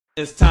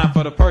It's time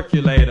for the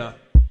percolator.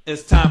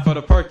 It's time for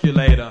the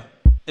percolator.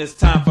 It's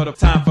time for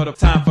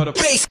the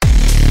bass.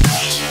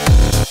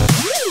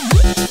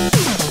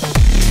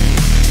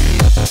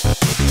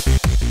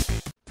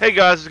 Hey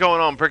guys, what's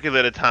going on?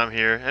 Percolator time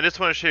here, and I just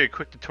want to show you a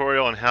quick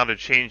tutorial on how to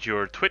change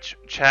your Twitch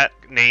chat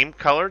name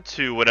color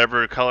to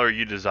whatever color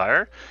you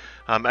desire.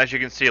 As you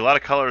can see, a lot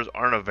of colors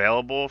aren't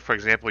available. For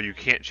example, you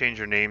can't change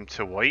your name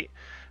to white.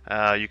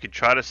 You could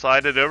try to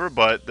slide it over,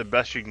 but the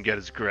best you can get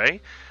is gray.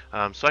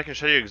 So I can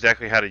show you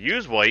exactly how to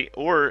use white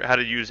or how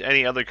to use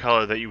any other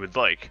color that you would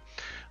like.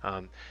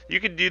 You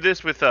could do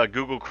this with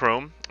Google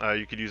Chrome.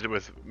 You could use it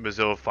with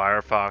Mozilla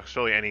Firefox,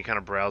 really any kind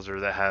of browser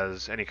that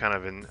has any kind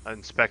of an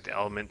inspect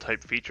element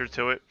type feature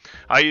to it.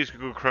 I use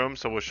Google Chrome,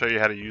 so we'll show you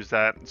how to use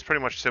that. It's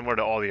pretty much similar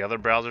to all the other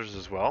browsers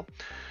as well.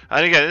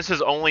 And again, this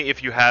is only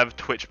if you have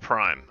Twitch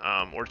Prime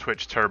or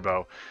Twitch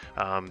Turbo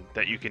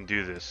that you can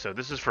do this. So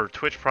this is for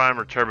Twitch Prime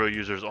or Turbo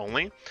users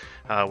only,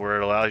 where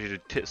it allows you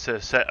to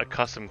set a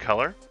custom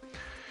color.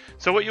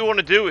 So what you want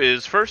to do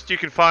is, first you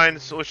can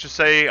find, so let's just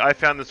say I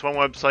found this one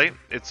website.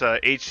 It's a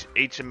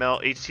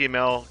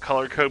HTML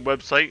color code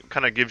website.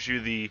 Kind of gives you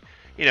the,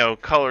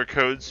 color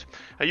codes.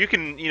 You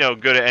can,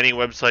 go to any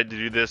website to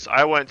do this.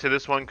 I went to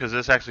this one because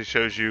this actually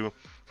shows you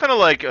kind of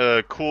like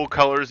cool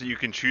colors that you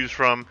can choose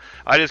from.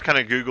 I just kind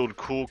of Googled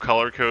cool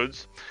color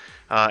codes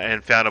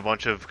and found a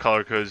bunch of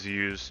color codes to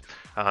use.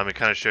 It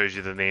kind of shows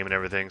you the name and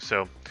everything.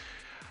 So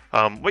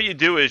what you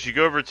do is you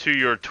go over to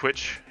your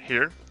Twitch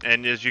here,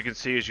 and as you can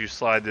see, as you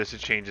slide this, it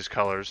changes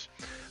colors.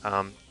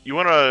 You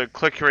want to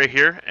click right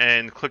here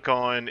and click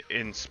on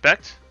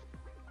Inspect,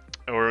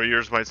 or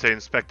yours might say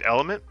Inspect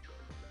Element,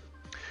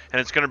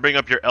 and it's going to bring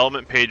up your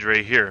element page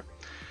right here.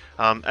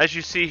 As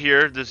you see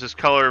here, there's this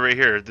color right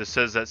here that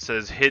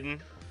says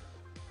Hidden,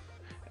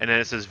 and then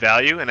it says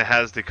Value, and it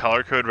has the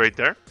color code right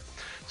there.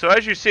 So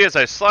as you see, as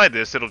I slide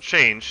this, it'll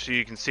change, so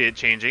you can see it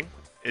changing.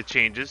 It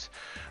changes.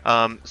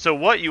 So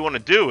what you want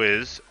to do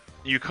is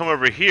you come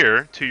over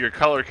here to your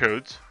color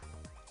codes,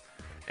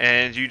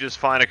 and you just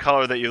find a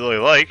color that you really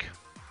like,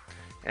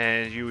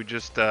 and you would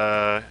just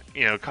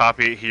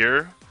copy it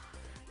here,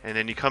 and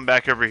then you come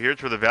back over here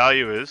to where the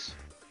value is,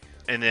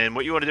 and then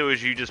what you want to do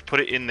is you just put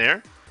it in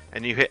there,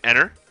 and you hit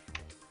enter,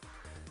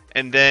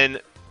 and then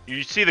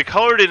you see the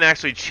color didn't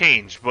actually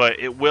change, but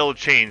it will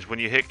change when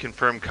you hit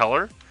confirm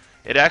color.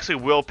 It actually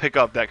will pick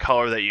up that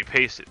color that you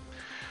pasted.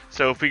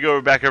 So if we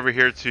go back over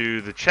here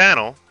to the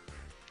channel,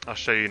 I'll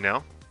show you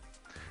now.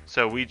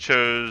 So we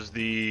chose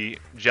the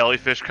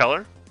jellyfish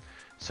color.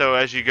 So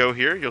as you go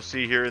here, you'll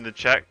see here in the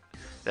check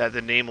that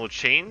the name will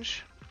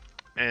change,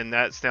 and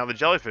that's now the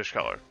jellyfish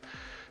color.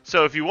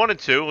 So if you wanted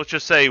to, let's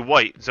just say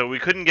white. So we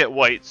couldn't get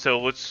white, so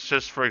let's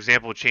just, for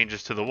example, change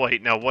this to the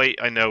white. Now white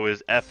I know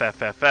is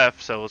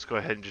FFFF, so let's go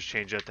ahead and just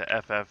change that to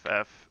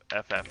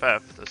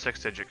FFFFFF, the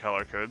 6-digit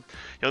color code.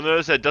 You'll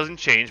notice that it doesn't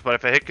change, but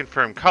if I hit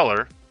confirm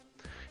color,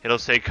 it'll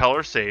say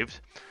color saved.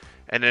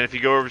 And then if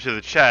you go over to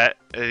the chat,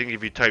 I think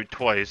if you type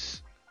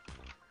twice,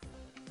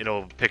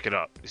 it'll pick it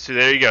up. So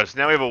there you go. So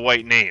now we have a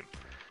white name.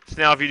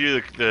 So now if you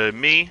do the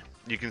me,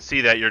 you can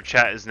see that your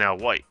chat is now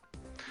white.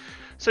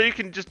 So you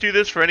can just do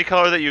this for any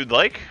color that you'd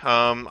like.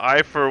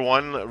 I, for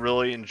one,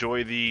 really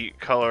enjoy the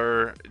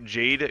color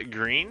Jade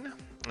Green.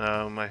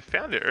 I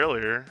found it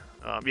earlier.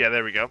 Yeah,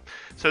 there we go.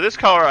 So this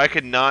color I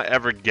could not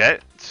ever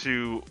get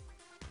to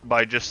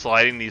by just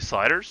sliding these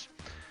sliders.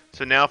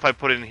 So now if I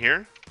put it in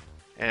here,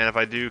 and if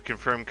I do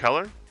confirm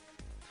color,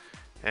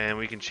 and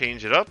we can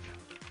change it up,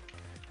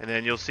 and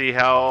then you'll see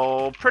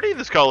how pretty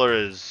this color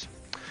is.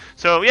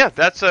 So yeah,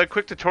 that's a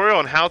quick tutorial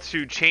on how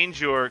to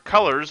change your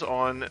colors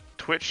on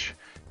Twitch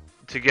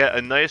to get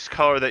a nice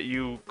color that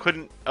you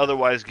couldn't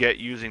otherwise get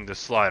using the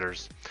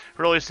sliders.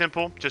 Really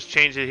simple, just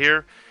change it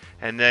here,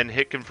 and then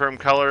hit confirm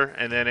color,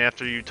 and then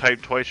after you type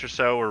twice or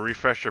so or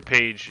refresh your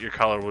page, your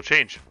color will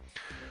change.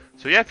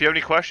 So yeah, if you have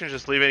any questions,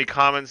 just leave any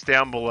comments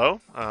down below.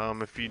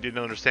 If you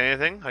didn't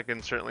understand anything, I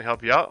can certainly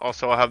help you out.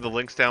 Also, I'll have the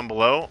links down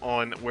below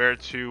on where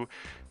to,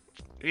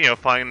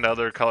 find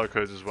other color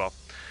codes as well.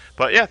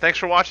 But yeah, thanks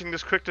for watching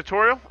this quick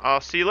tutorial. I'll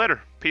see you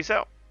later. Peace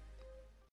out.